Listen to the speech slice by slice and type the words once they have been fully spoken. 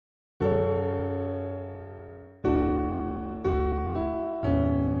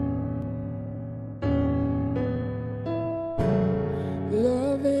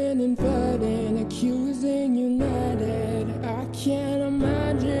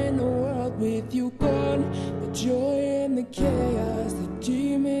with you gone. The joy and the chaos, the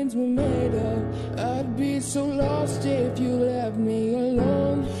demons were made of. I'd be so lost if you left me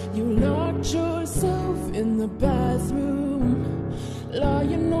alone. You locked yourself in the bathroom,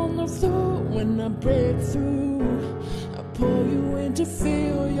 lying on the floor when I break through. I pull you in to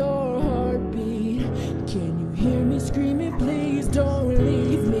feel your heartbeat. Can you hear me screaming, please don't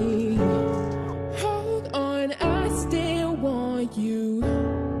leave me? Hold on, I still want you.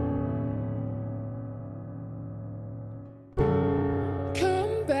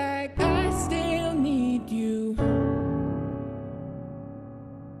 Come back, I still need you.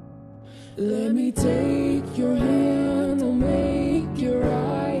 Let me take your hand, I'll make you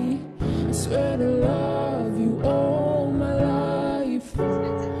right. I swear to love you all my life.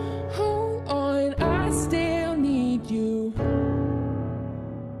 Hold on, I still need you.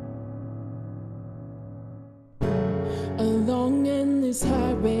 Along in this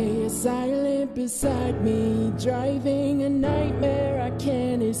highway, a silent beside me, driving a nightmare I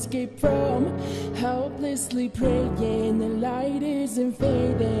can't escape from. Helplessly praying, the light isn't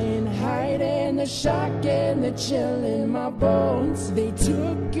fading, hiding the shock and the chill in my bones. They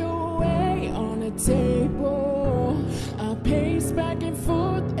took you away on a table. I pace back and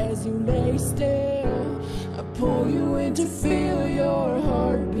forth as you lay still. I pull you in to feel your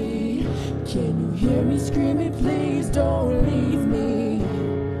heartbeat. Can you hear me screaming, please don't leave me?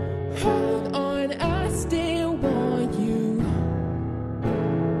 Hold on, I still want you.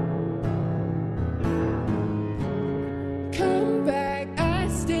 Come back, I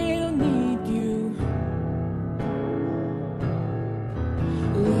still need you.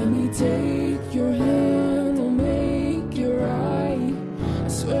 Let me take